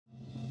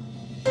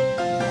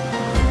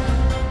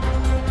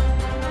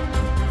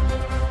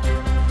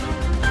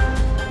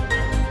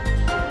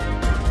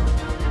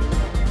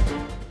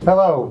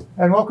Hello,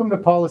 and welcome to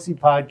Policy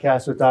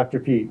Podcast with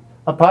Dr. Pete,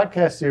 a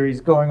podcast series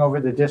going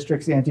over the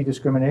district's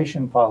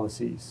anti-discrimination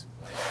policies.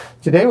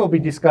 Today we'll be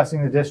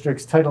discussing the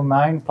district's Title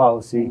IX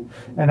policy,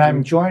 and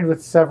I'm joined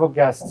with several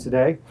guests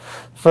today.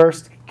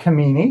 First,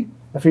 Kamini,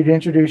 if you'd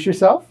introduce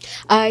yourself.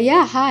 Hi,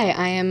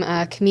 I am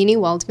Kamini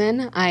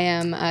Waldman. I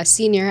am a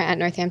senior at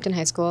Northampton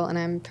High School, and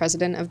I'm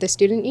president of the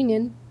student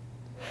union.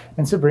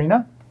 And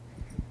Sabrina.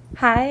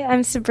 Hi,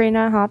 I'm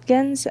Sabrina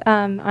Hopkins.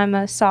 I'm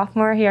a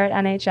sophomore here at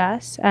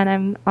NHS, and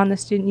I'm on the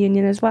student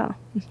union as well.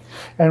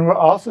 And we're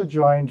also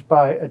joined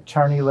by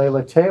attorney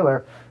Layla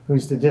Taylor,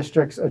 who's the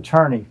district's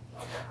attorney.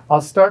 I'll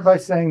start by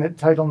saying that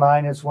Title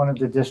IX is one of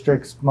the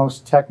district's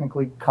most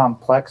technically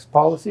complex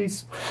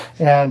policies,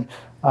 and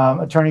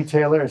Attorney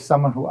Taylor is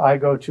someone who I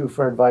go to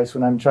for advice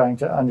when I'm trying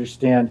to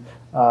understand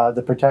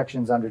the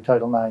protections under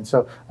Title IX.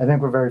 So I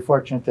think we're very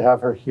fortunate to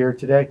have her here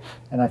today,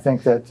 and I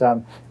think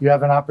that you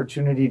have an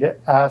opportunity to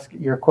ask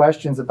your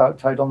questions about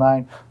Title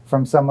IX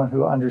from someone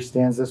who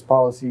understands this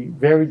policy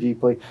very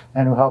deeply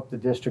and who helped the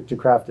district to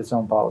craft its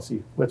own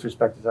policy with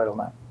respect to Title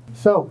IX.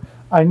 So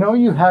I know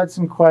you had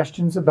some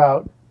questions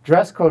about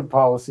dress code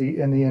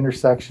policy in the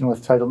intersection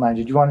with Title IX.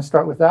 Did you want to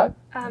start with that?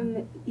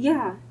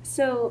 Yeah.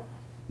 So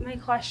my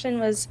question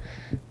was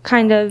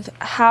kind of,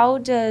 how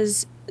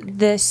does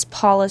this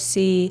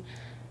policy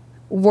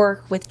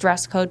work with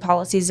dress code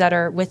policies that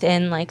are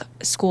within like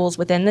schools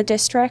within the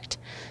district?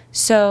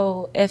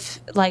 So if,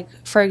 like,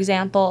 for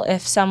example,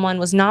 if someone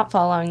was not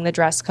following the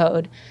dress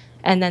code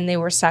and then they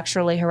were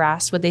sexually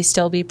harassed, would they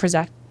still be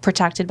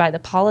protected by the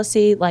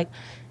policy? Like,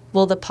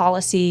 will the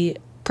policy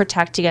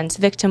protect against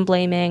victim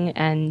blaming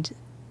and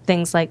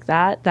things like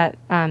that?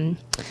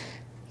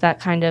 That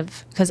kind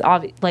of, because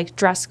like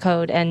dress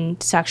code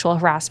and sexual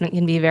harassment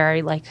can be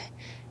very like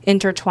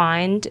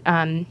intertwined,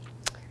 and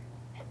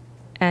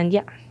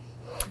yeah.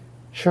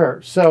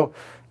 Sure. So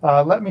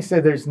let me say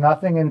there's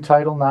nothing in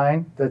Title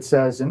IX that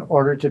says in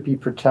order to be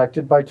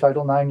protected by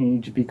Title IX, you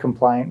need to be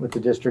compliant with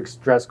the district's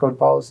dress code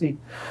policy.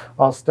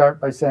 I'll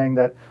start by saying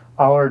that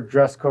our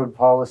dress code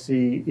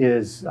policy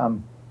is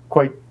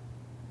quite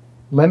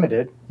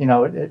limited. You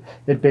know,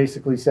 it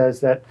basically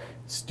says that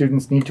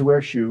students need to wear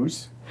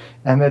shoes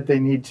and that they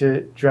need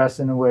to dress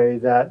in a way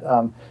that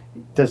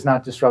does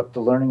not disrupt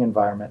the learning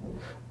environment.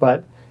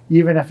 But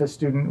even if a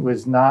student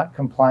was not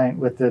compliant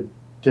with the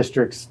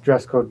district's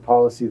dress code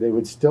policy, they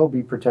would still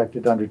be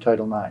protected under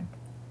Title IX.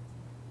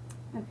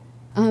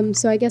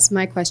 So I guess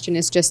my question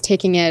is just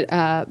taking it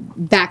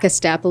back a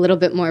step, a little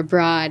bit more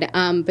broad,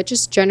 but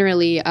just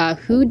generally,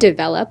 who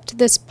developed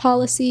this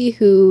policy,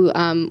 who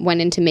went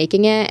into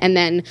making it, and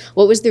then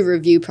what was the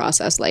review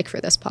process like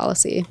for this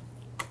policy?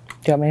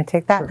 Do you want me to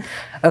take that? Sure.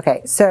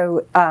 Okay,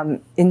 so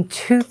in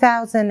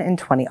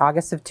 2020,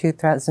 August of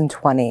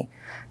 2020,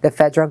 the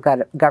federal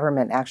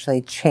government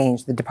actually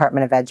changed, the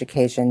Department of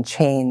Education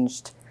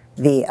changed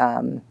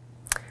the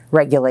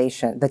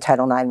regulation, the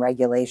Title IX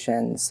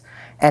regulations,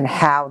 and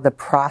how the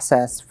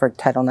process for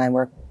Title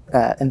IX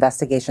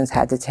investigations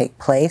had to take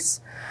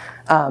place.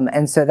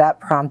 And so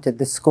that prompted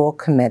the school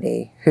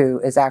committee,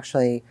 who is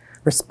actually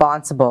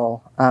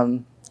responsible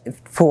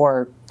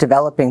for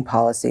developing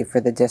policy for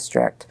the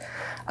district,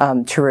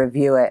 to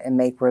review it and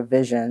make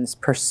revisions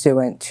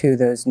pursuant to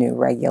those new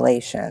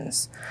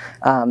regulations.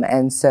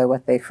 And so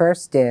what they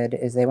first did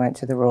is they went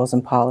to the Rules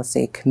and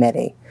Policy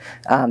Committee.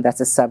 That's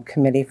a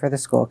subcommittee for the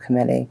school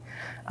committee.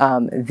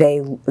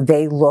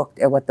 They looked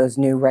at what those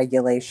new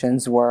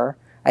regulations were.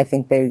 I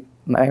think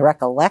my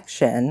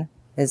recollection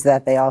is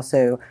that they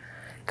also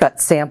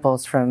got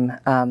samples from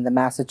the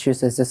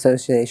Massachusetts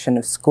Association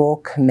of School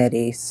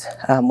Committees,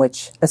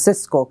 which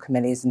assists school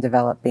committees in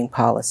developing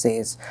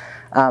policies.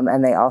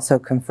 And they also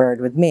conferred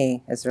with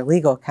me as their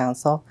legal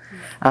counsel,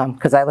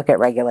 because I look at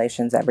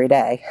regulations every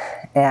day.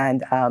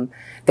 And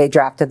they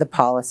drafted the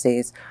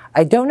policies.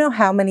 I don't know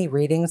how many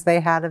readings they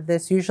had of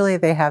this. Usually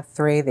they have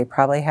 3. They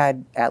probably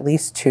had at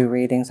least 2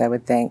 readings, I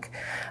would think.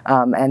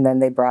 And then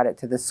they brought it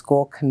to the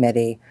school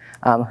committee,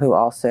 who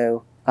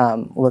also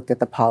looked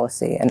at the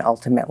policy and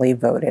ultimately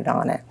voted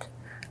on it.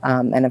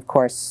 And of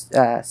course,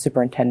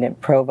 Superintendent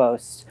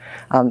Provost,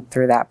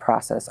 through that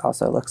process,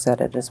 also looks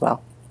at it as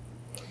well.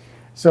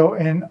 So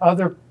in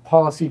other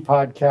policy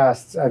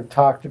podcasts, I've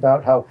talked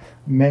about how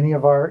many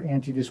of our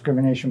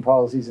anti-discrimination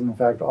policies, and in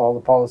fact all the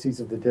policies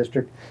of the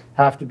district,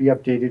 have to be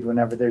updated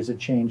whenever there's a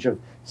change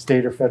of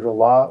state or federal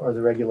law or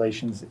the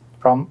regulations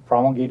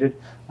promulgated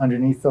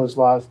underneath those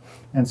laws.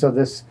 And so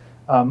this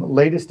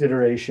latest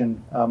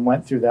iteration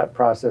went through that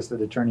process that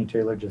Attorney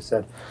Taylor just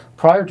said.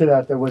 Prior to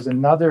that, there was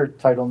another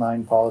Title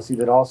IX policy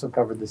that also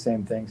covered the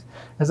same things.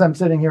 As I'm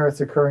sitting here,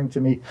 it's occurring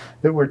to me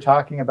that we're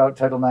talking about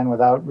Title IX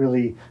without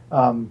really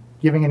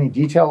giving any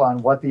detail on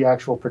what the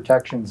actual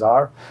protections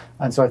are.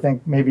 And so I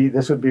think maybe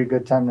this would be a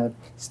good time to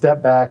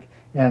step back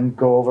and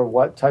go over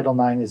what Title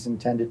IX is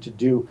intended to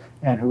do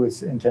and who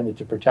it's intended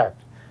to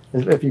protect.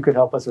 If you could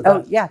help us with that.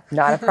 Oh, yeah,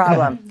 not a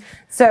problem.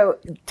 So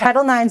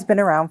Title IX's been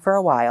around for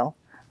a while.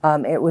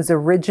 It was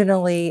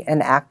originally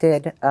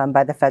enacted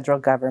by the federal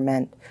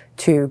government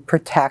to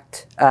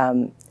protect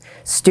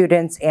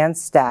students and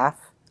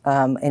staff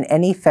in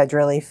any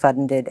federally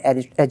funded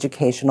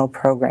educational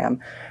program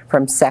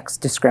from sex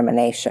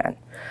discrimination.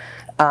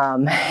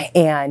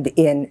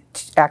 And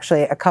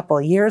actually a couple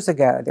of years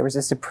ago, there was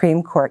a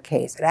Supreme Court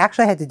case. It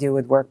actually had to do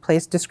with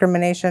workplace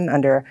discrimination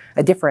under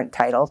a different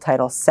title,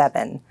 Title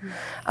VII,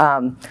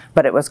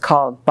 but it was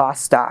called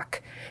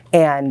Bostock.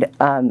 And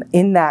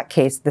in that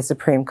case, the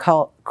Supreme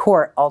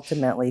Court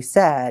ultimately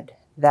said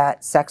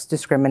that sex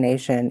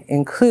discrimination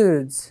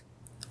includes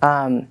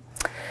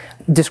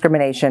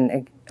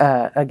discrimination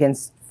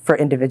for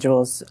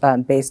individuals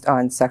based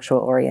on sexual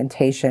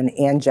orientation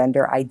and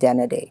gender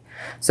identity.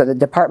 So the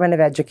Department of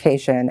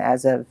Education,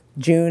 as of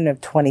June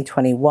of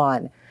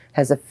 2021,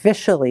 has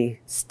officially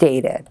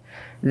stated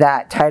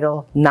that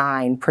Title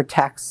IX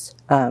protects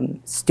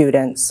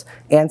students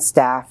and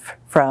staff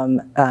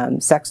from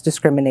sex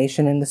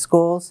discrimination in the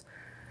schools,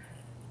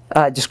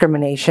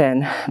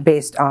 discrimination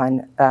based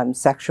on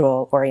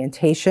sexual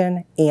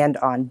orientation and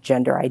on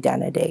gender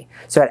identity.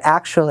 So it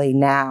actually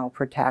now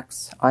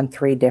protects on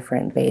 3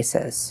 different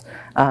bases.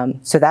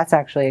 So that's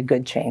actually a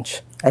good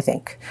change, I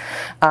think.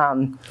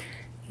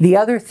 The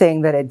other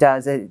thing that it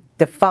does, it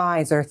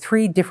defines, there are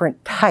 3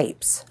 different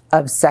types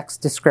of sex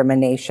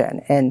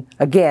discrimination. And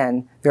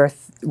again,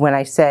 when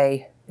I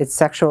say it's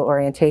sexual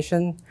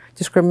orientation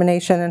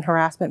discrimination and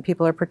harassment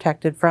people are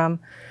protected from,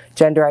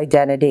 gender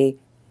identity,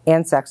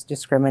 and sex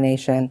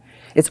discrimination,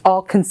 it's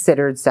all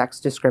considered sex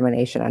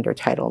discrimination under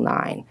Title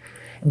IX.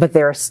 But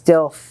there are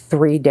still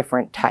 3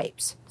 different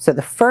types. So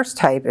the first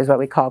type is what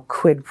we call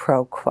quid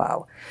pro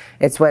quo.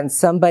 It's when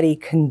somebody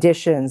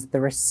conditions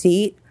the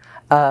receipt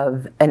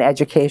of an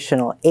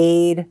educational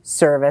aid,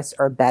 service,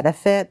 or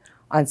benefit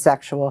on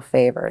sexual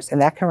favors.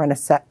 And that can run a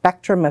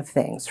spectrum of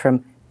things,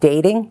 from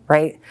dating,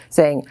 right?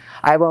 Saying,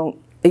 I won't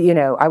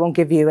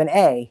give you an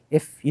A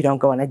if you don't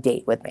go on a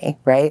date with me,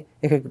 right?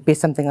 It could be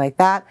something like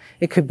that.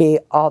 It could be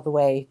all the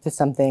way to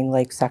something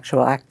like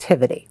sexual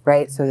activity,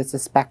 right? So it's a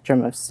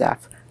spectrum of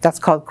stuff. That's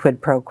called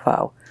quid pro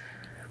quo.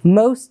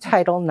 Most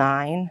Title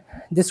IX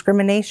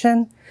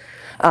discrimination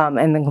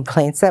and the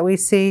complaints that we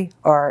see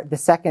are the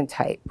second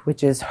type,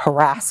 which is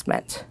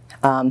harassment.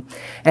 And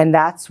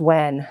that's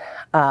when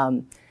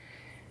the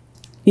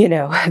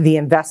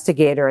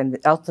investigator and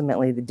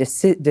ultimately the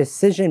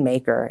decision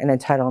maker in a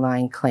Title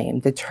IX claim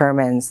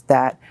determines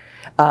that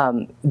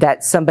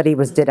that somebody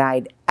was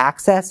denied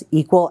access,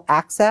 equal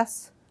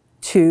access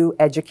to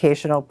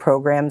educational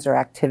programs or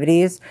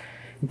activities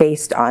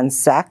based on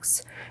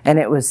sex, and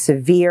it was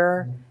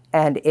severe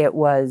and it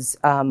was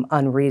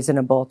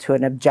unreasonable to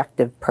an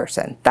objective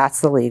person. That's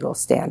the legal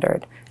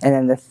standard. And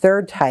then the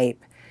third type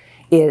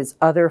is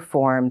other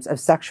forms of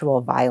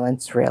sexual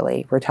violence,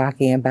 really. We're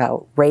talking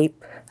about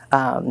rape,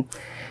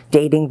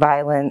 dating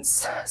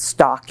violence,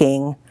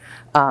 stalking,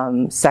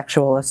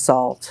 sexual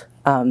assault,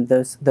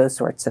 those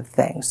sorts of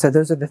things. So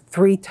those are the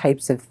 3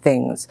 types of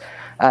things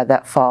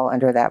that fall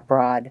under that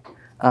broad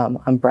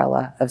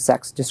umbrella of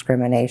sex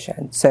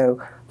discrimination. So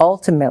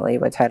ultimately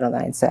what Title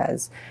IX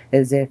says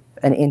is if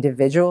an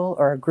individual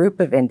or a group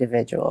of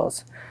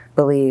individuals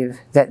believe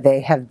that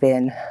they have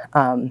been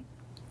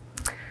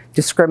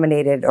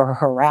discriminated or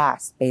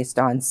harassed based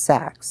on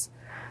sex,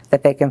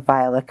 that they can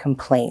file a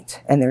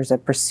complaint. And there's a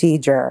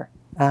procedure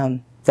that,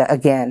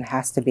 again,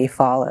 has to be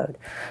followed,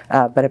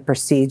 but a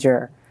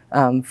procedure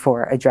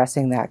for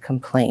addressing that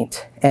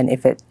complaint. And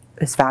if it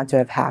is found to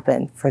have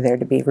happened, for there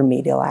to be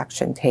remedial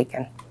action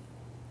taken.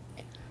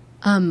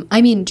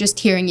 I mean, just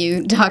hearing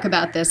you talk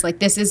about this, like,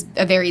 this is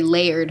a very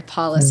layered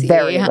policy.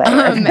 Very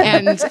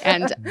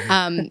layered.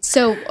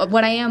 So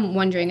what I am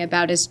wondering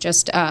about is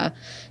just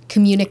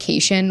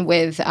communication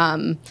with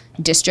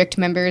district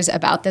members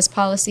about this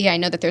policy. I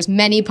know that there's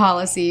many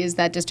policies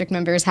that district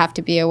members have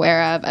to be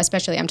aware of,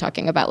 especially I'm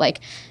talking about like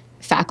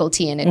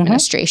faculty and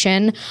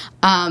administration.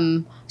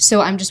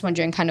 So I'm just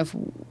wondering kind of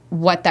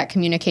what that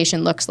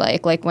communication looks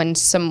like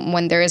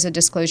when there is a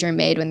disclosure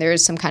made, when there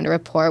is some kind of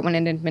report, when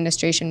an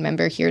administration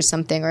member hears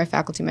something or a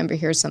faculty member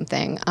hears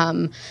something,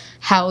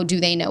 how do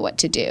they know what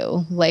to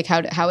do? Like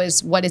how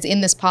is what is in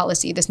this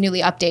policy, this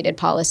newly updated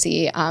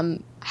policy,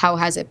 how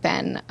has it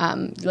been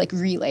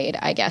relayed,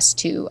 I guess,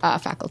 to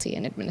faculty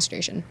and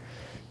administration?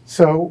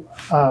 So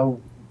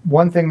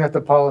one thing that the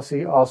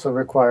policy also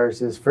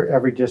requires is for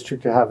every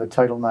district to have a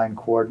Title IX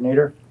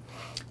coordinator.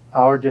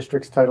 Our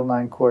district's Title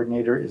IX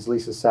coordinator is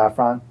Lisa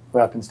Saffron, who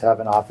happens to have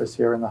an office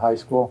here in the high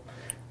school.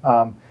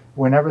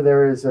 Whenever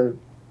there is a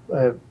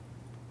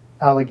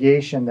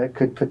allegation that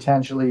could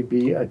potentially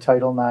be a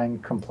Title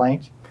IX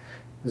complaint,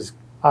 because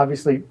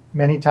obviously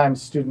many times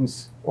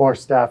students or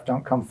staff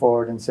don't come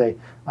forward and say,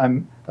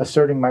 I'm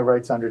asserting my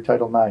rights under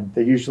Title IX.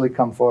 They usually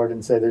come forward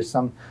and say there's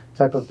some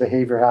type of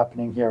behavior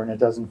happening here and it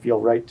doesn't feel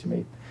right to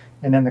me.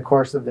 And in the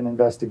course of an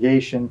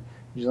investigation,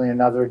 usually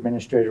another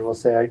administrator will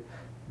say,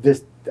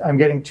 I'm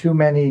getting too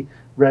many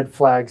red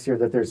flags here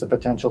that there's a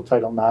potential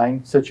Title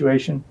IX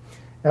situation,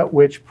 at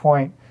which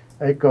point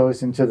it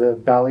goes into the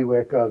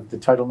bailiwick of the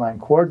Title IX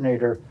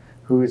coordinator,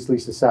 who is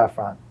Lisa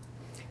Saffron.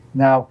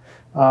 Now,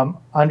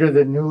 under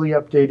the newly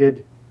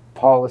updated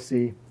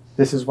policy,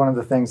 this is one of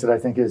the things that I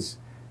think is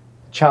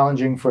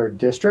challenging for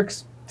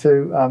districts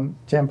to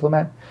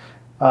implement.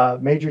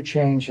 Major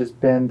change has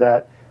been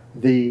that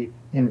the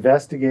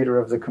investigator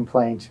of the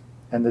complaint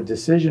and the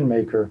decision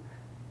maker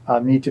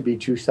need to be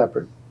two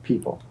separate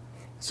people.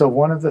 So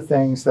one of the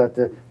things that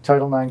the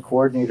Title IX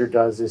coordinator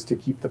does is to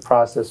keep the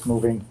process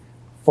moving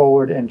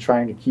forward and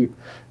trying to keep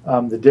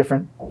the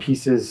different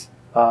pieces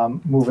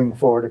moving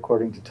forward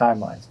according to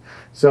timelines.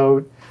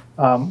 So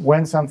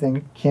when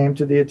something came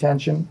to the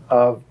attention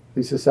of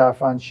Lisa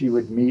Saffron, she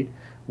would meet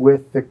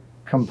with the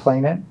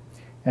complainant,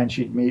 and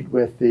she'd meet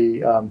with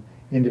the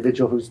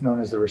individual who's known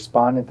as the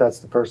respondent. That's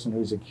the person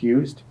who's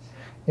accused.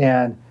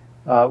 And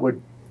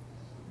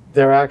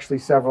there are actually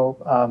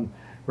several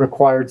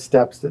required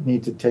steps that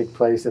need to take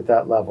place at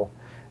that level.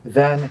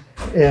 Then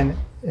an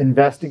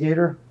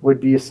investigator would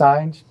be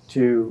assigned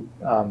to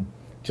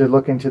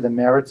look into the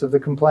merits of the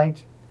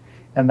complaint,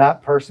 and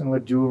that person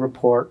would do a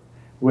report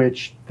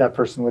which that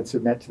person would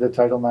submit to the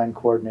Title IX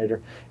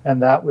coordinator,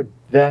 and that would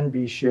then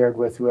be shared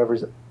with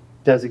whoever's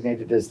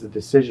designated as the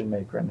decision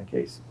maker in the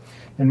case.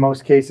 In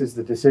most cases,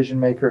 the decision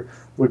maker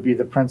would be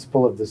the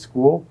principal of the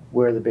school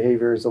where the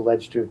behavior is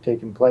alleged to have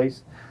taken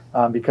place,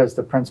 because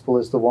the principal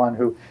is the one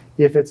who,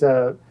 if it's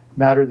a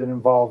matter that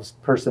involves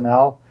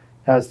personnel,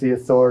 has the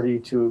authority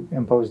to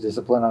impose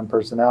discipline on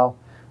personnel,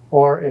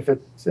 or if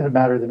it's a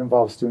matter that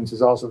involves students,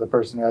 is also the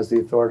person who has the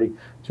authority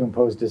to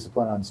impose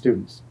discipline on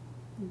students.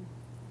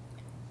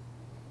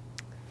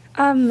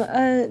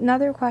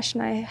 Another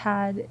question I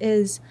had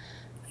is,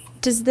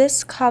 does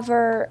this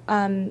cover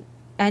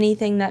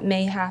anything that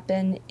may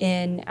happen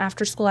in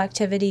after-school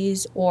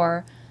activities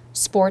or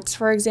sports,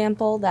 for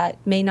example, that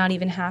may not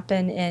even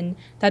happen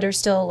that are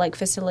still like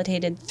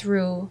facilitated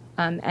through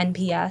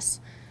NPS,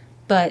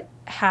 but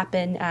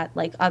happen at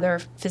like other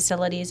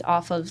facilities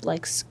off of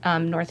like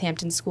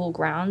Northampton school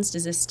grounds?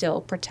 Does this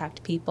still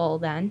protect people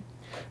then?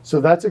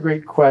 So that's a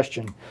great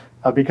question,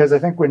 because I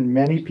think when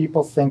many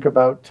people think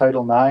about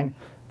Title IX,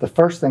 the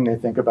first thing they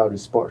think about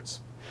is sports,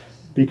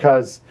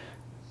 because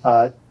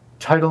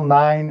Title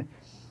IX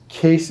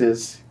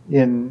cases,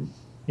 in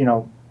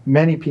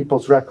many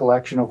people's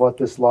recollection of what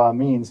this law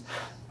means,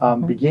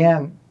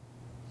 began,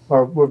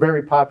 or were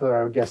very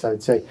popular, I guess I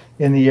would say,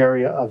 in the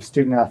area of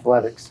student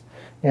athletics.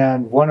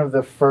 And one of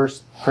the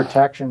first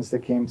protections that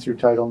came through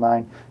Title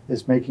IX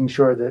is making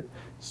sure that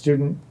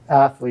student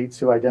athletes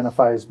who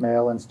identify as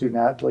male and student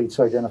athletes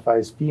who identify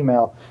as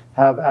female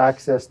have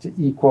access to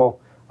equal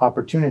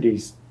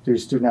opportunities through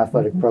student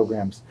athletic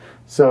programs.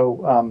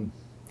 So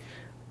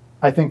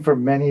I think for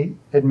many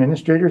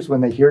administrators,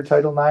 when they hear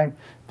Title IX,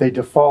 they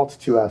default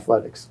to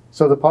athletics.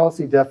 So the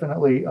policy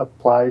definitely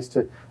applies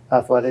to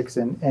athletics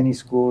and any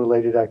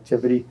school-related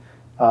activity.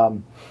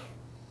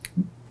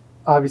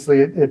 Obviously,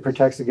 it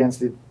protects against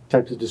the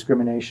types of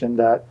discrimination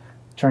that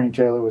Attorney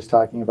Taylor was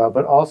talking about,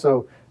 but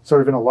also,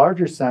 sort of in a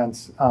larger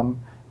sense,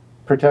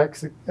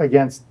 protects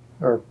against,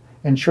 or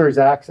ensures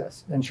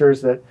access,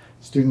 ensures that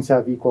students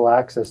have equal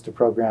access to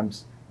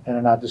programs and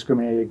are not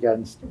discriminated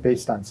against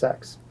based on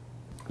sex.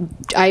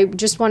 I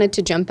just wanted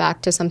to jump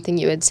back to something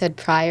you had said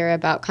prior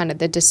about kind of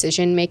the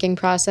decision-making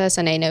process.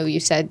 And I know you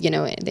said,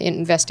 the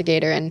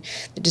investigator and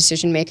the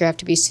decision maker have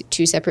to be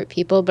two separate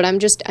people, but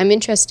I'm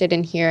interested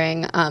in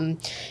hearing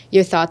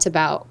your thoughts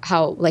about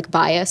how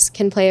bias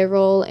can play a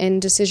role in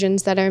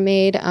decisions that are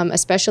made,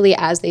 especially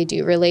as they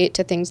do relate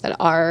to things that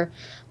are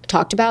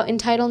talked about in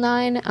Title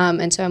IX.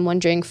 And so I'm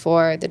wondering,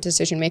 for the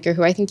decision maker,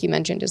 who I think you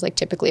mentioned is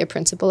typically a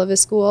principal of a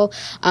school,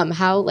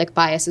 how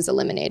bias is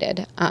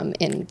eliminated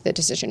in the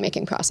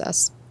decision-making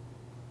process.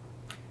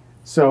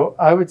 So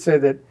I would say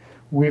that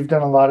we've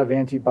done a lot of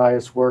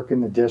anti-bias work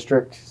in the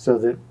district so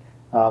that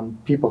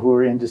people who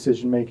are in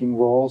decision-making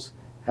roles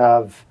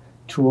have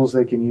tools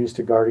they can use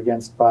to guard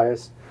against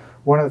bias.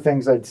 One of the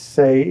things I'd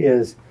say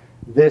is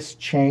this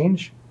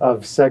change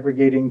of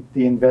segregating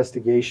the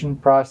investigation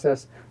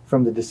process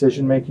from the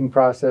decision-making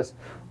process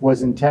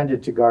was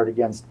intended to guard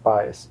against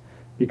bias,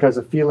 because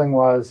a feeling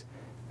was,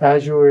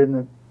 as you were in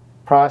the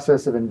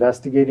process of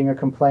investigating a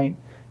complaint,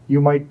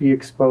 you might be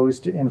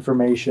exposed to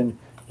information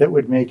that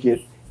would make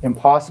it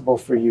impossible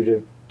for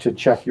you to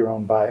check your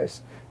own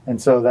bias.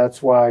 And so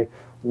that's why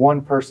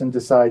one person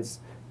decides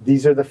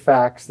these are the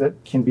facts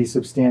that can be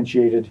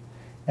substantiated,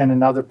 and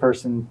another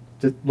person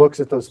looks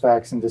at those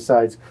facts and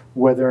decides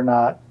whether or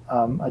not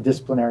a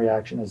disciplinary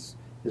action is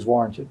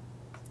warranted.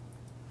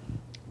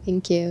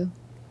 Thank you.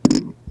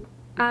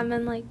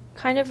 And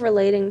kind of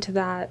relating to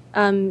that,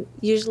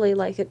 usually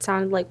it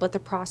sounded like what the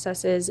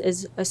process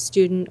is a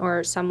student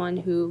or someone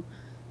who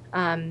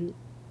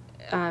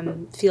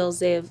feels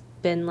they've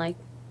been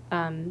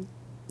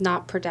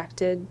not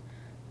protected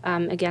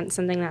against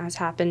something that has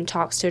happened,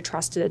 talks to a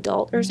trusted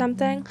adult or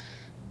something.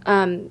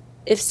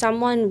 If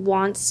someone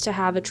wants to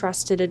have a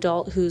trusted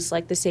adult who's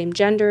the same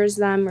gender as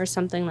them or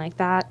something like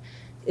that,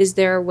 is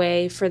there a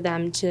way for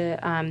them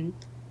to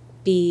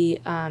be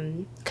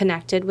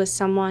connected with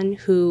someone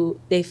who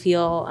they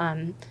feel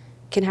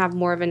can have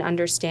more of an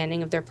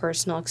understanding of their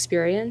personal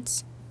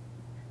experience?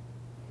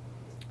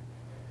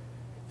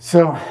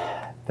 So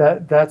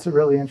that's a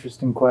really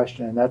interesting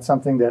question, and that's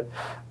something that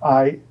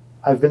I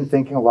I've been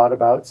thinking a lot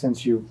about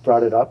since you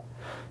brought it up.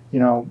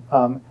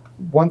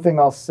 One thing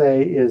I'll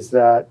say is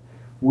that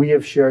we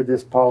have shared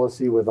this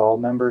policy with all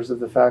members of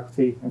the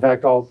faculty, in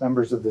fact, all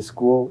members of the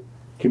school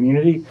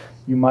community.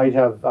 You might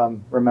have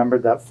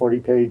remembered that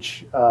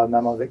 40-page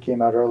memo that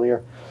came out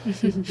earlier.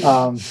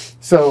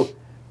 So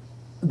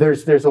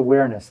there's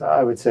awareness,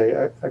 I would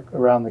say,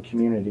 around the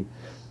community.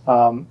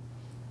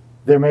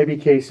 There may be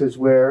cases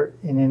where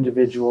an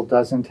individual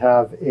doesn't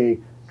have a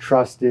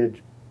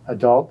trusted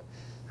adult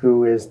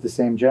who is the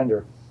same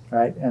gender,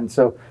 right? And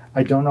so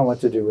I don't know what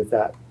to do with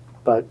that,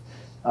 but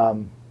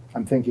I'm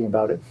thinking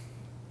about it.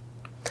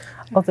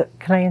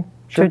 Can I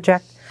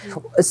interject?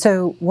 Sure.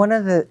 So one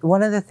of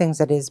the things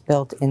that is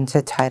built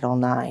into Title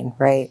IX,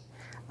 right,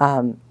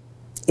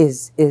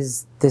 is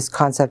this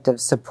concept of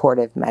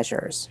supportive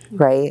measures,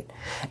 right?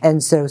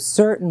 And so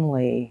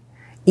certainly,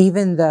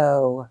 even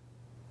though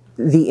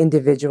the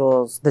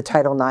individuals, the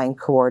Title IX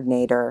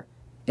coordinator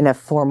in a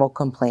formal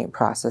complaint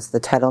process, the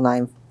Title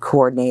IX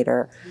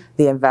coordinator,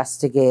 the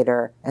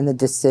investigator, and the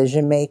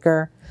decision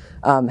maker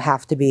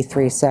have to be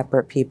three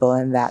separate people,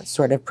 and that's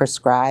sort of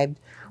prescribed.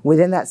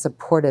 Within that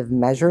supportive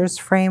measures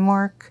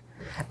framework,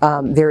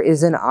 there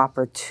is an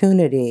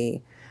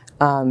opportunity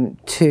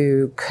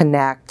to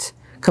connect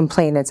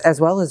complainants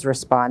as well as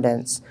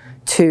respondents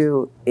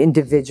to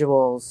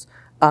individuals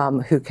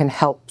who can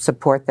help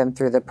support them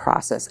through the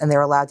process. And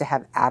they're allowed to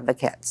have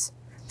advocates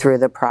through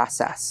the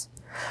process.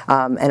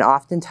 And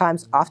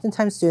oftentimes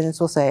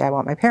students will say, I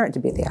want my parent to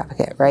be the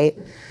advocate, right?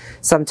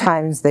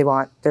 Sometimes they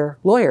want their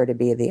lawyer to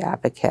be the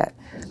advocate.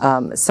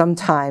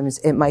 Sometimes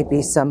it might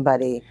be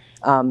somebody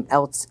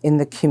else in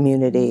the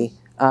community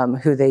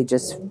who they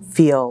just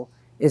feel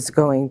is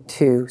going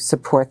to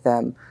support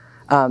them,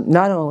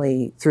 not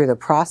only through the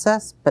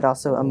process, but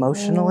also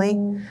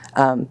emotionally.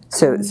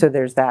 So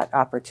there's that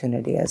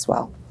opportunity as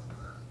well.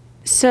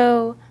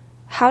 So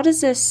how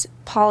does this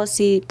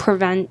policy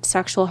prevent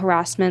sexual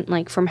harassment,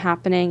 like, from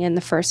happening in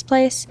the first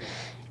place?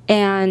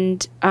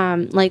 And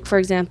like, for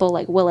example,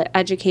 like, will it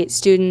educate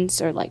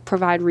students or like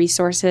provide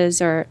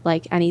resources or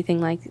like anything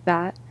like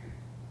that?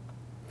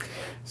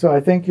 So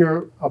I think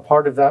you're a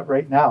part of that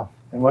right now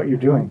in what you're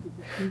doing.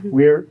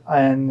 We're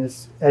in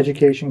this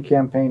education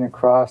campaign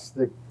across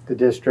the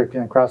district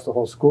and across the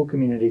whole school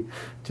community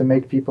to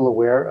make people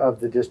aware of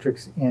the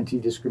district's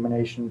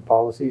anti-discrimination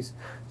policies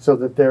so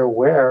that they're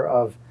aware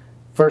of,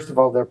 first of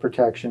all, their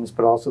protections,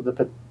 but also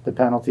the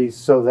penalties,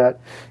 so that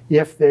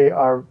if they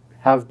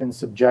have been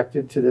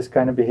subjected to this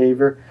kind of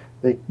behavior,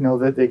 they know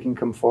that they can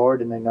come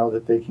forward and they know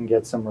that they can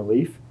get some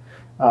relief.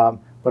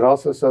 But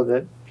also so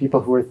that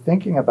people who are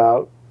thinking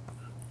about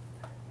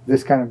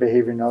this kind of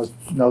behavior know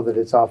that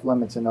it's off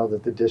limits and know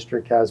that the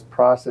district has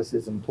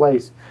processes in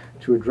place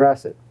to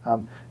address it.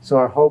 So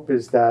our hope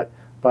is that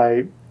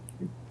by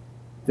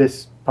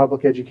this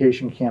public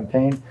education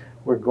campaign,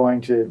 we're going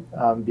to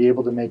be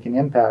able to make an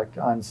impact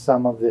on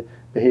some of the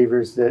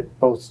behaviors that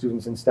both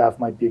students and staff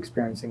might be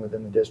experiencing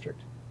within the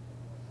district.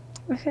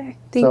 Okay,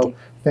 thank you.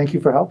 Thank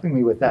you for helping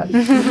me with that.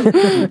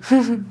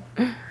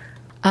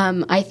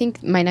 I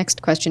think my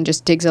next question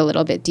just digs a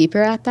little bit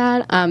deeper at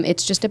that.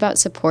 It's just about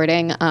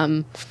supporting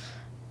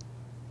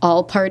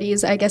all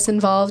parties, I guess,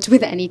 involved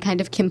with any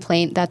kind of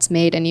complaint that's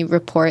made, any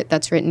report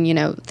that's written,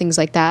 things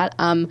like that.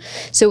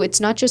 So it's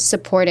not just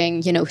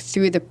supporting,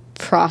 through the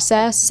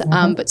process,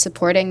 but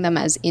supporting them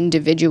as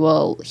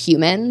individual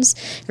humans,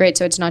 right?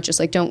 So it's not just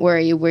like, don't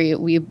worry,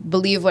 we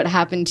believe what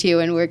happened to you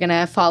and we're going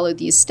to follow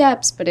these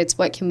steps, but it's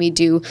what can we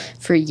do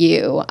for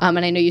you? And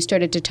I know you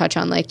started to touch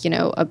on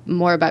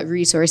more about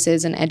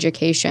resources and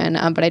education,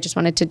 but I just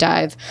wanted to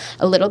dive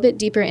a little bit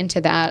deeper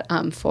into that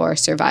for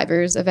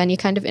survivors of any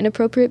kind of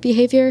inappropriate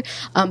behavior.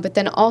 But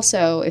then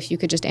also, if you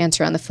could just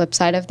answer on the flip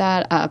side of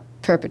that,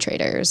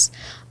 perpetrators.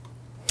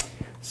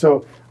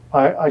 So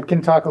I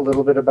can talk a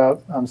little bit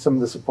about some of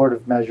the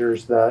supportive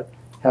measures that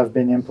have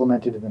been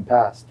implemented in the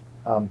past.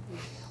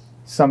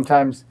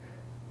 Sometimes,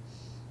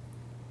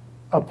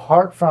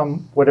 apart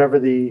from whatever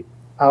the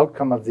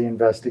outcome of the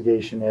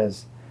investigation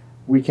is,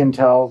 we can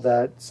tell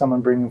that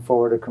someone bringing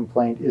forward a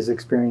complaint is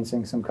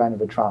experiencing some kind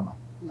of a trauma,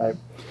 right?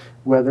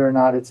 Whether or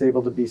not it's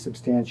able to be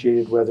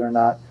substantiated, whether or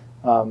not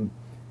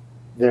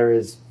there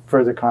is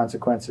further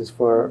consequences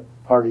for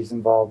parties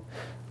involved.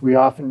 We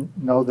often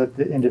know that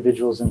the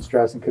individuals in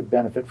stress and could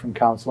benefit from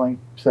counseling.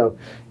 So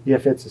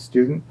if it's a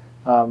student,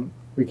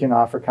 we can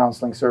offer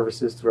counseling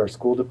services through our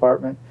school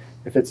department.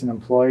 If it's an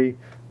employee,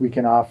 we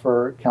can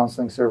offer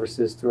counseling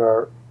services through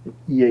our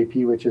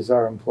EAP, which is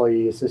our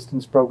Employee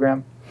Assistance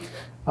Program.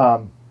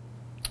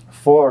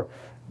 For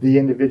the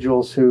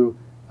individuals who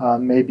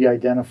may be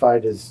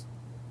identified as,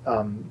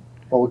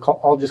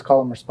 I'll just call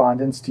them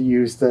respondents to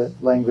use the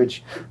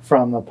language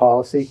from the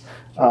policy.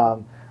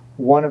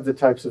 One of the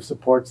types of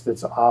supports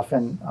that's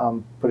often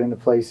put into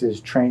place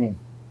is training.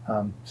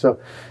 So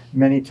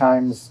many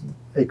times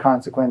a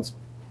consequence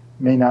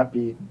may not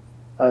be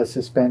a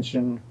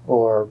suspension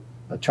or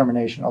a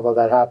termination, although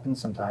that happens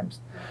sometimes.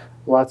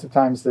 Lots of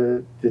times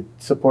the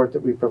support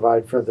that we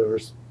provide for the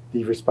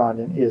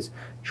respondent is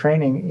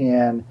training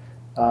in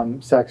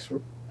sex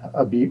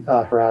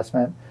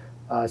harassment,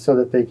 so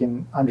that they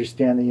can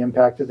understand the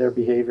impact of their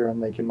behavior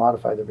and they can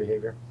modify their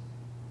behavior.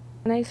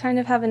 And I kind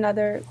of have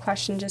another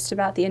question just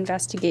about the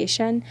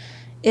investigation.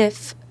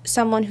 If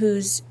someone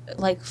who's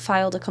like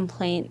filed a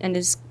complaint and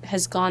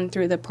has gone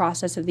through the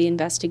process of the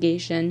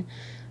investigation,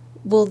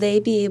 will they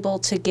be able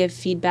to give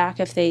feedback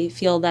if they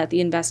feel that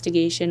the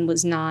investigation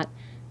was not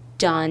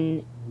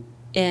done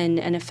in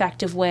an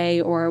effective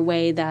way or a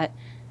way that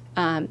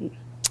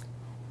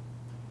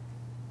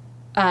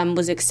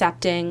was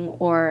accepting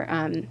or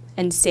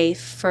and safe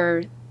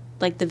for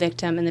like the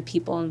victim and the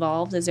people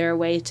involved? Is there a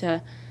way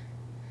to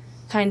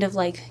kind of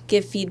like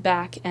give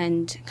feedback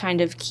and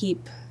kind of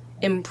keep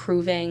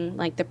improving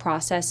like the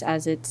process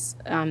as it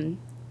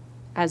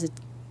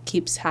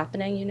keeps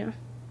happening, you know?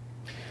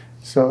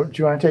 So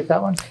do you want to take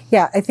that one?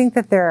 Yeah, I think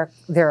that there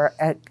are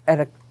at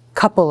a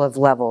couple of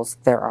levels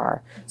there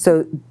are.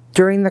 So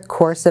during the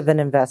course of an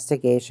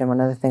investigation, one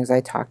of the things I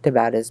talked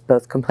about is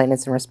both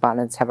complainants and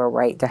respondents have a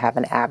right to have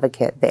an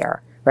advocate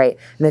there, right?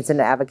 And it's an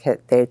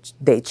advocate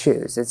they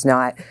choose. It's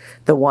not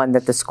the one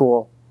that the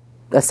school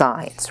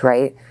assigns,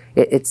 right?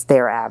 It's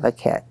their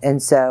advocate.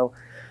 And so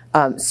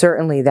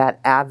certainly that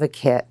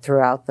advocate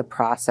throughout the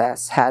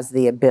process has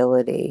the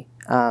ability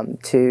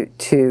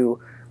to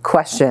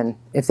question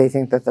if they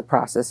think that the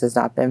process has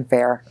not been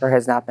fair or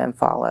has not been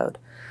followed.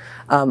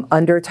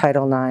 Under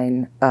Title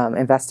IX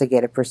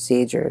investigative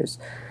procedures,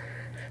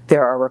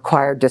 there are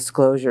required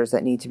disclosures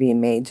that need to be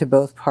made to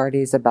both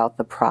parties about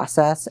the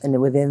process, and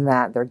within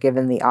that they're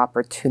given the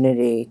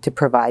opportunity to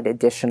provide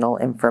additional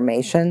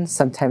information,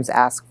 sometimes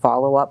ask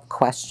follow-up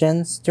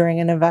questions during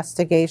an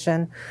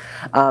investigation,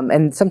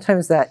 and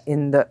sometimes that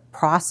in the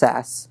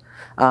process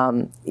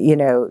you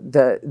know,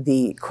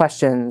 the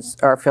questions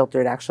are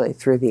filtered actually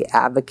through the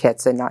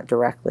advocates and not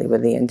directly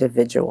with the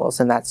individuals,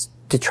 and that's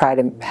to try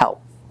to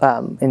help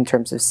in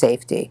terms of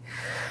safety.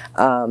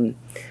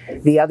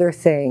 The other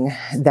thing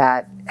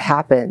that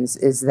happens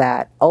is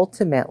that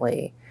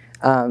ultimately,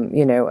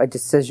 you know, a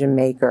decision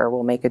maker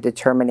will make a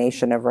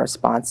determination of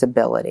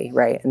responsibility,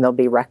 right? And there'll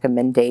be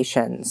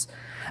recommendations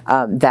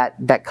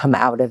that come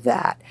out of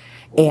that.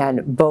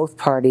 And both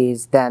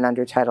parties then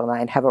under Title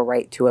IX have a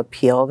right to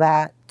appeal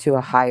that to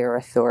a higher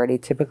authority.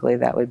 Typically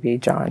that would be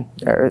John,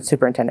 or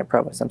Superintendent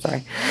Provost, I'm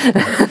sorry.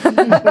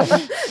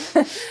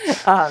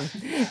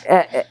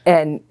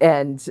 And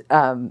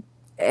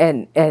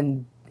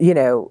you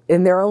know,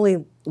 and there are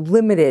only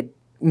limited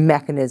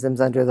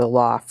mechanisms under the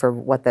law for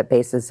what the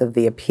basis of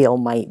the appeal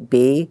might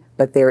be,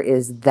 but there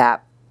is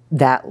that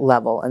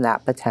level and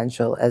that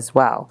potential as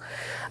well.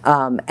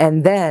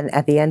 And then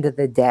at the end of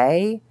the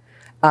day,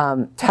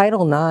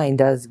 Title IX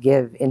does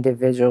give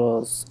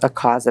individuals a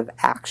cause of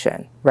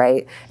action,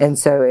 right? And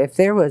so if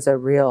there was a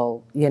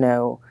real, you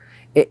know,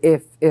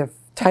 if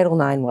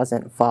Title IX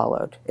wasn't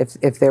followed,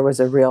 if there was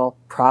a real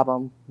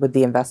problem with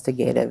the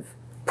investigative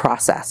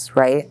process,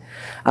 right,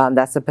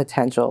 that's a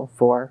potential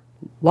for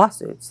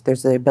lawsuits.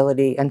 There's the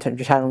ability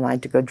under Title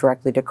IX to go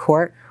directly to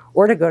court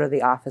or to go to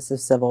the Office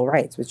of Civil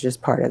Rights, which is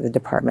part of the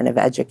Department of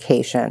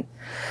Education.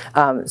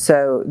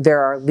 So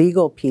there are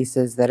legal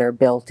pieces that are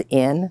built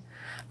in.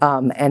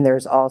 And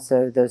there's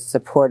also those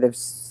supportive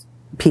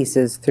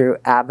pieces through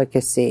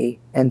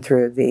advocacy and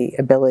through the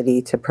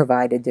ability to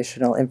provide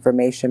additional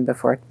information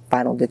before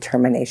final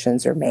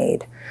determinations are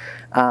made.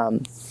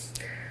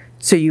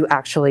 So you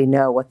actually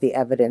know what the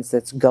evidence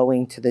that's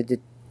going to the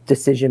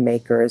decision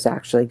maker is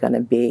actually going to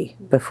be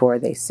before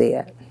they see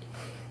it.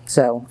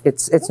 So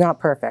it's not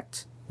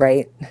perfect,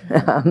 right?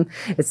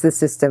 It's the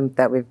system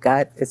that we've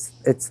got.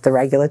 It's the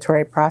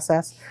regulatory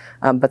process,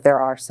 but there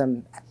are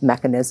some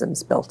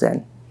mechanisms built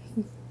in.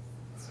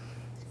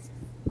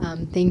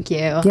 Thank you.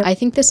 Yep. I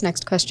think this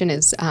next question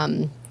is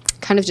kind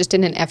of just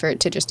in an effort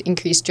to just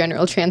increase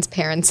general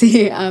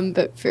transparency,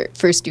 but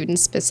for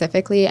students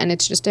specifically, and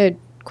it's just a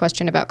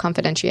question about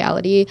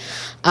confidentiality.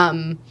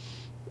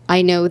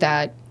 I know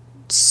that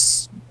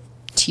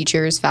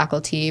teachers,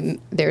 faculty,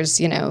 there's,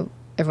 you know,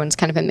 everyone's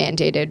kind of a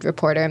mandated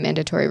reporter, a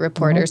mandatory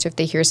reporter. Mm-hmm. So if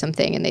they hear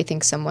something and they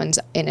think someone's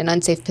in an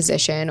unsafe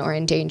position or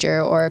in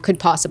danger or could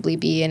possibly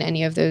be in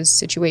any of those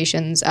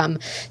situations,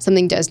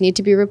 something does need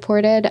to be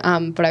reported.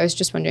 But I was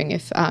just wondering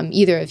if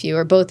either of you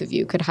or both of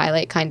you could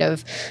highlight kind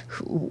of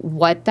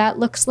what that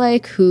looks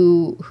like,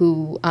 who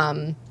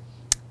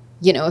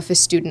you know, if a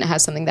student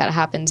has something that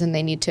happens and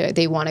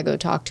they want to go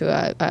talk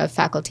to a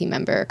faculty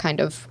member,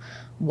 kind of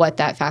what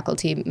that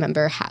faculty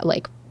member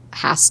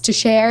has to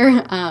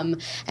share,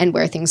 and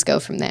where things go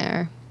from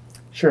there.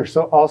 Sure.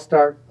 So I'll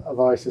start,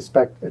 although I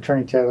suspect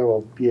Attorney Taylor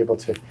will be able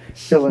to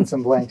fill in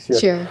some blanks here.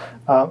 Sure.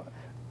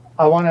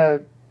 I want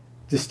to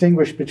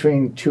distinguish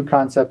between two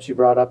concepts you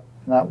brought up.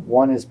 And that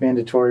one is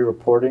mandatory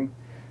reporting.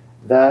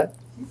 That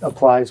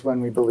applies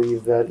when we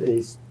believe that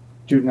a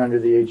student under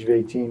the age of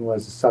 18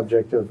 was a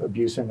subject of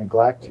abuse or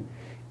neglect.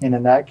 And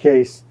in that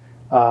case,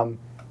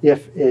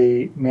 if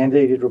a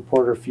mandated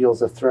reporter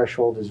feels a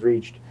threshold is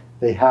reached,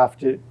 they have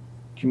to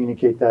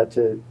communicate that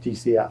to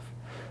DCF.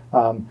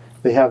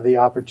 They have the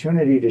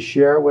opportunity to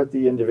share with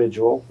the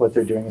individual what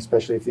they're doing,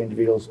 especially if the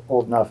individual is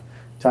old enough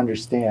to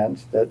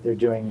understand that they're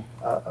doing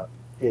a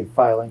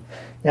filing.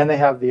 And they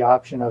have the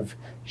option of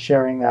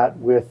sharing that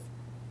with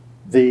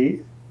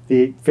the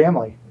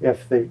family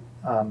if they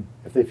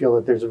feel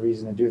that there's a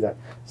reason to do that.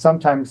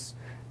 Sometimes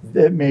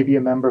it may be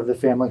a member of the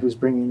family who's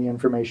bringing the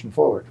information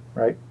forward,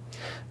 right?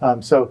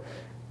 So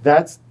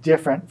that's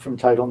different from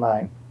Title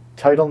IX.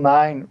 Title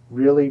IX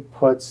really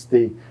puts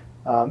the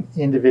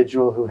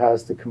individual who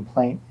has the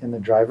complaint in the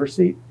driver's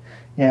seat,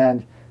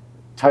 and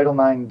Title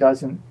IX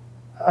doesn't,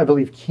 I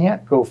believe,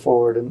 can't go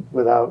forward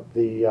without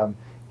the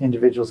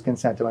individual's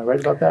consent. Am I right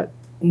about that?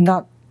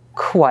 Not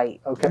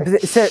quite. Okay.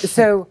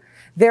 So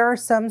there are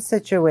some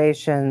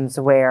situations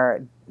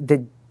where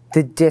the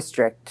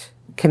district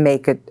can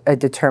make a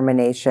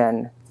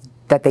determination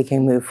that they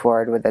can move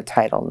forward with a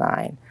Title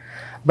IX,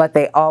 but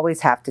they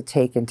always have to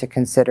take into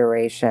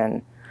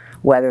consideration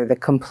whether the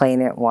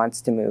complainant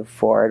wants to move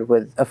forward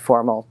with a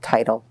formal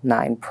Title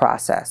IX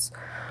process.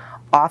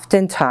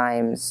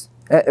 Oftentimes,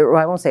 well,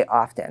 I won't say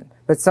often,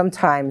 but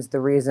sometimes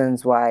the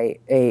reasons why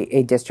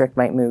a district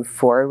might move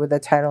forward with a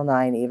Title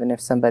IX, even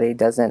if somebody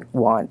doesn't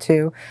want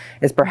to,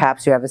 is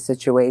perhaps you have a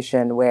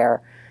situation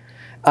where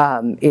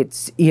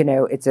it's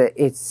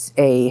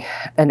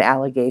an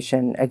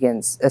allegation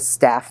against a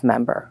staff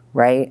member,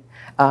 right?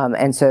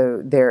 And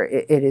so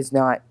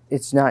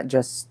it's not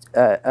just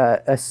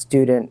a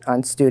student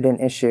on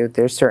student issue.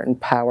 There's certain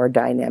power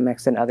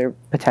dynamics and other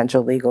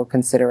potential legal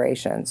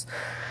considerations.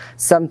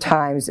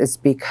 Sometimes it's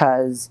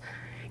because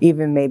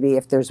even maybe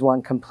if there's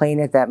one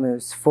complainant that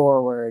moves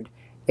forward,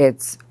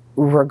 it's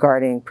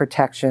regarding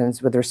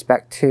protections with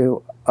respect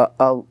to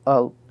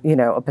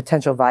a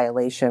potential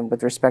violation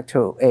with respect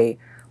to a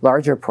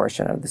larger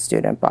portion of the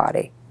student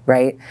body,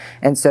 right?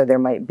 And so there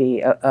might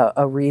be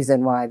a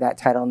reason why that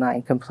Title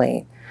IX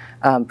complaint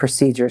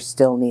procedure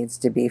still needs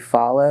to be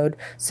followed.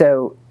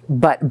 So,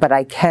 but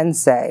I can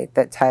say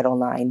that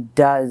Title IX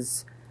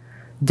does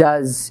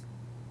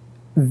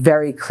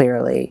very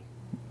clearly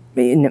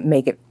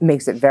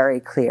makes it very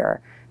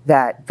clear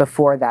that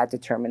before that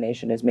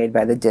determination is made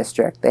by the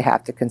district, they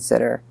have to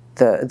consider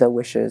the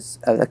wishes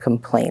of the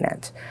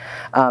complainant.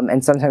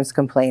 And sometimes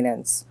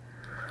complainants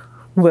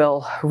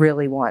will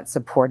really want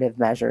supportive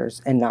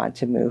measures and not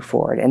to move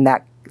forward, and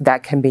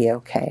that can be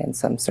okay in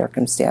some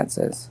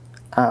circumstances.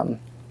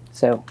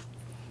 So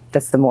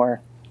that's the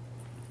more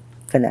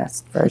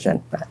finesse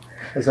version. But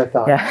as I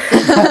thought.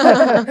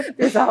 Yeah.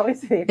 There's always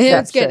the exception. Yeah,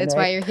 it's good. It's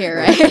why you're here,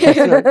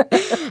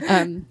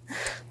 right?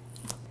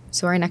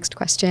 So our next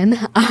question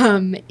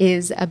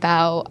is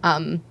about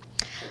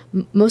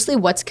mostly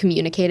what's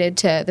communicated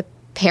to the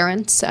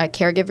parents,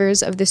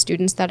 caregivers of the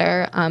students that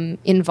are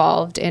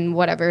involved in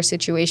whatever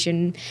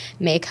situation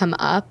may come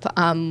up.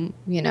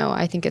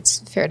 I think it's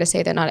fair to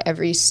say that not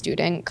every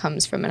student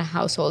comes from a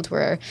household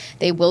where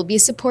they will be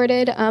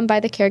supported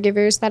by the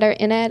caregivers that are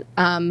in it.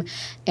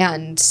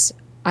 And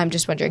I'm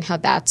just wondering how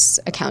that's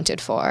accounted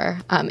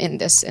for in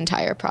this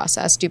entire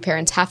process. Do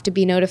parents have to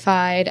be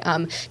notified?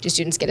 Do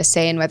students get a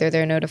say in whether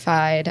they're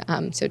notified?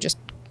 So just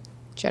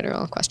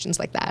general questions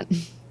like that.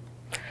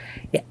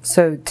 Yeah,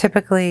 so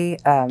typically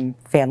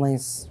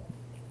families,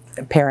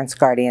 parents,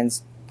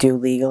 guardians do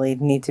legally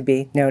need to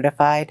be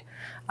notified.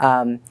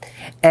 And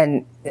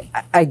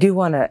I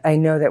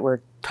know that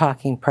we're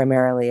talking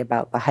primarily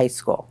about the high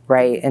school,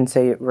 right? And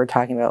so we're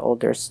talking about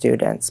older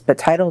students, but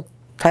Title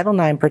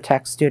IX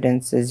protects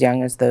students as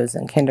young as those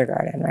in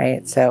kindergarten,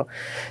 right? So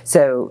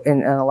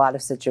in a lot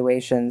of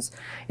situations,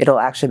 it'll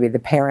actually be the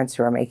parents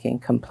who are making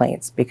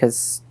complaints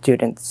because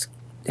students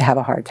have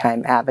a hard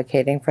time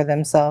advocating for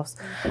themselves.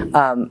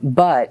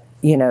 But,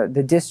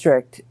 the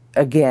district,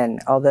 again,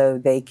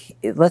 although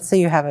let's say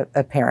you have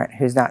a parent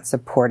who's not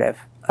supportive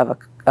of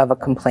a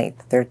complaint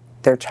that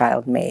their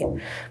child made,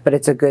 but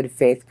it's a good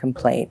faith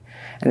complaint,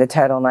 and the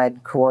Title IX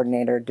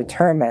coordinator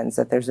determines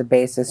that there's a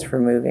basis for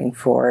moving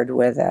forward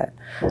with it.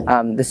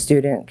 The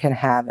student can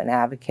have an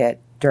advocate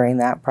during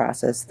that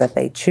process that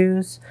they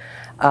choose,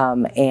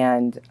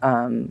 and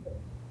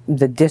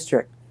the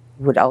district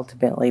would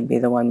ultimately be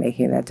the one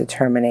making that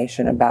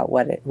determination about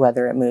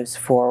whether it moves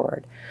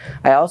forward.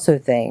 I also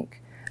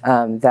think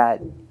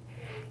that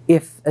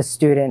if a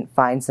student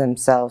finds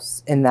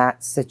themselves in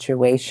that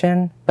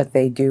situation, but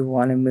they do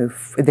want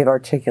to they've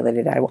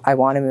articulated, I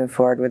want to move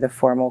forward with a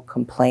formal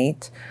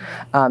complaint,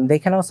 they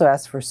can also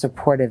ask for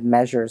supportive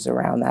measures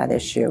around that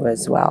issue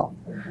as well,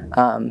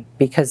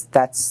 because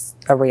that's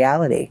a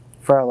reality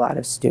for a lot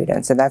of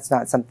students, and that's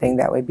not something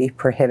that would be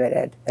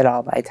prohibited at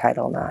all by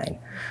Title IX.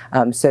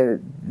 So,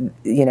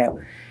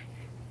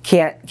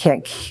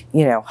 can't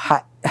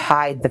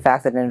hide the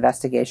fact that an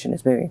investigation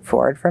is moving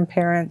forward from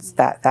parents.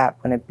 That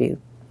wouldn't be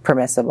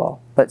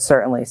permissible, but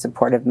certainly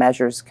supportive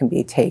measures can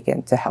be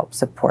taken to help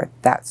support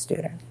that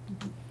student.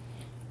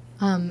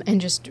 And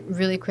just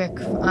really quick,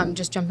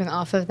 just jumping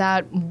off of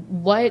that,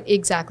 what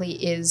exactly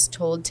is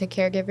told to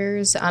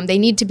caregivers? They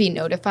need to be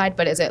notified,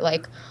 but is it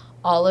like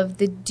all of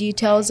the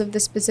details of the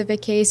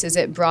specific case? Is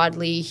it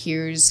broadly,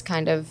 here's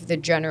kind of the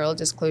general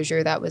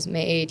disclosure that was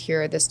made,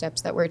 here are the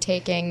steps that we're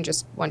taking?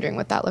 Just wondering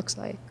what that looks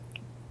like.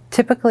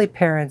 Typically,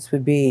 parents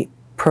would be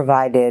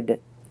provided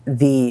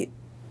the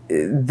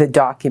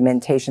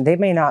documentation. They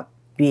may not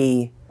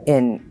be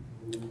in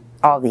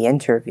all the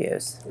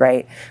interviews,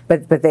 right?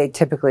 But they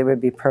typically would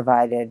be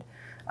provided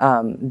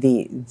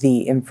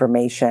the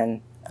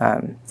information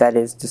that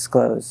is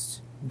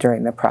disclosed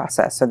during the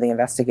process. So the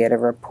investigative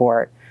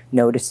report,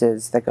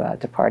 notices that go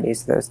out to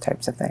parties, those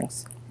types of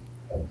things.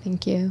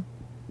 Thank you.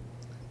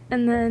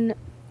 And then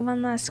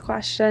one last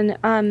question.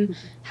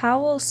 How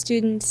will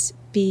students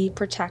be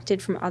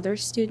protected from other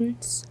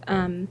students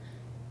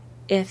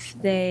if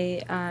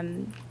they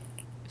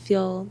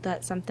feel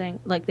that something,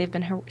 like they've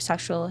been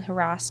sexually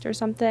harassed or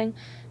something?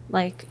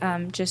 Like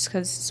just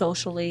because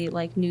socially,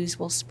 like, news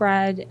will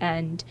spread,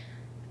 and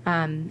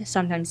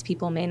sometimes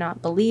people may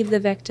not believe the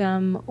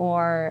victim,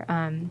 or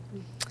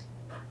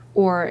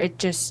it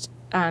just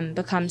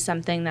becomes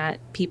something that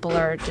people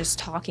are just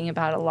talking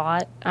about a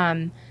lot.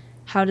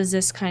 How does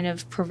this kind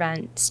of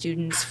prevent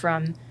students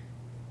from,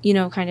 you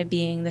know, kind of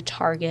being the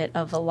target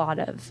of a lot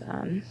of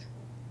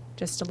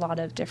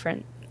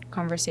different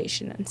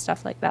conversation and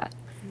stuff like that?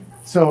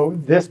 So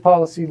this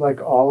policy,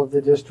 like all of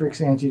the district's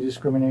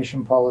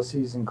anti-discrimination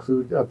policies,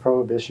 include a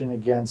prohibition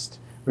against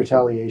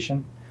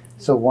retaliation.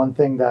 So one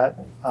thing that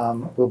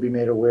will be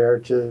made aware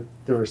to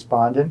the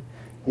respondent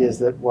is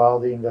that while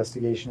the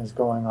investigation is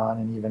going on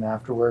and even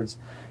afterwards,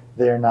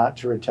 they're not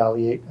to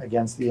retaliate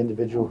against the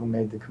individual who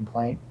made the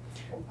complaint.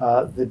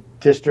 The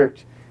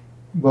district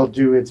will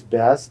do its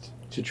best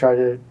to try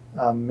to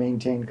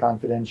maintain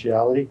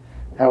confidentiality.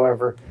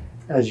 However,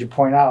 as you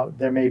point out,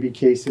 there may be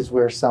cases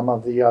where some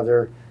of the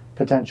other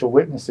potential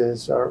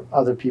witnesses are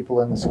other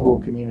people in the school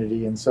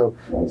community, and so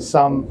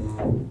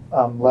some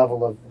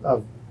level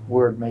of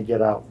word may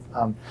get out.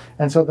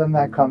 And so then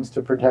that comes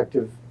to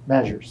protective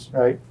measures,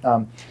 right?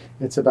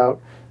 It's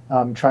about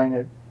trying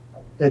to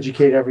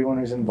educate everyone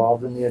who's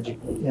involved in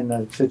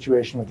the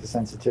situation with the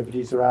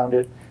sensitivities around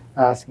it,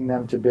 asking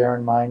them to bear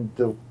in mind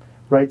the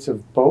rights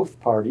of both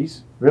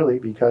parties, really,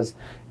 because,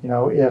 you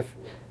know,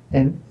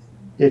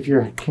 if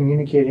you're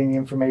communicating the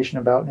information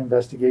about an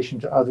investigation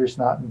to others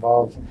not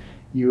involved,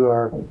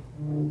 you're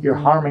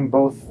harming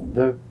both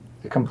the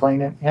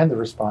complainant and the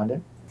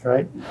respondent,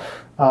 right?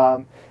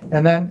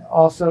 And then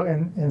also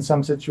in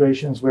some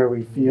situations where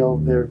we feel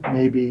there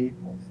may be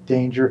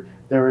danger,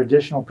 there are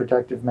additional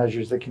protective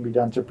measures that can be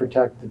done to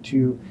protect the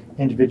two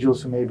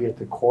individuals who may be at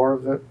the core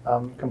of the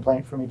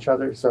complaint from each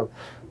other. So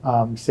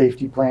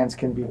safety plans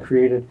can be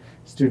created.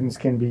 Students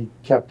can be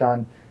kept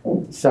on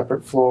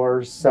separate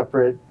floors,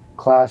 separate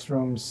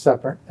classrooms,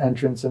 separate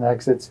entrance and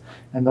exits.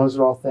 And those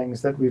are all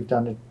things that we've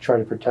done to try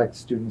to protect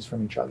students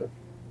from each other.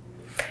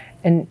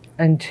 And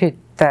to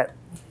that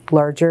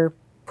larger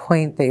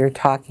point that you're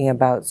talking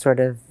about, sort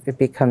of, it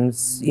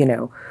becomes, you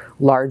know,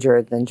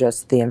 larger than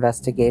just the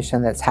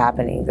investigation that's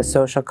happening, the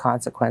social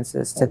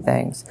consequences to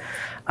things.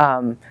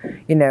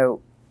 You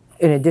know,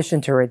 in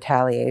addition to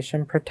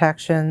retaliation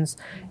protections,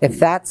 if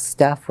that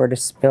stuff were to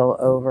spill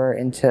over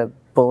into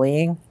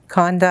bullying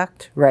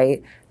conduct,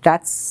 right,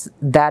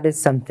 that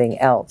is something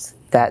else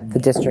that the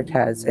district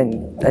has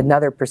in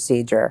another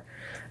procedure,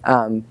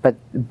 but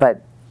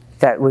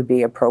that would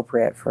be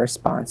appropriate for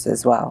response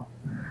as well,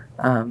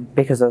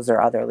 because those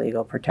are other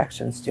legal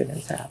protections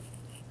students have.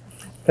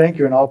 Thank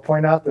you, and I'll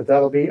point out that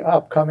that'll be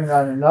upcoming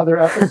on another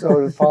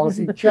episode of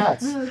Policy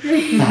Chats. Oh,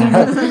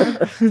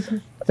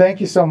 great.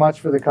 Thank you so much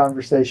for the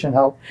conversation.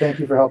 Thank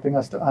you for helping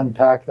us to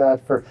unpack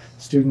that for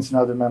students and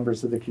other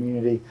members of the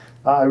community.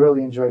 I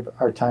really enjoyed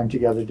our time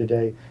together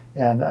today,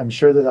 and I'm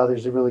sure that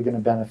others are really going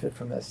to benefit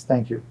from this.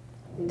 Thank you.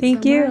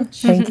 Thank you.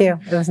 Thank you.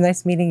 It was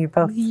nice meeting you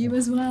both. You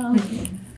as well.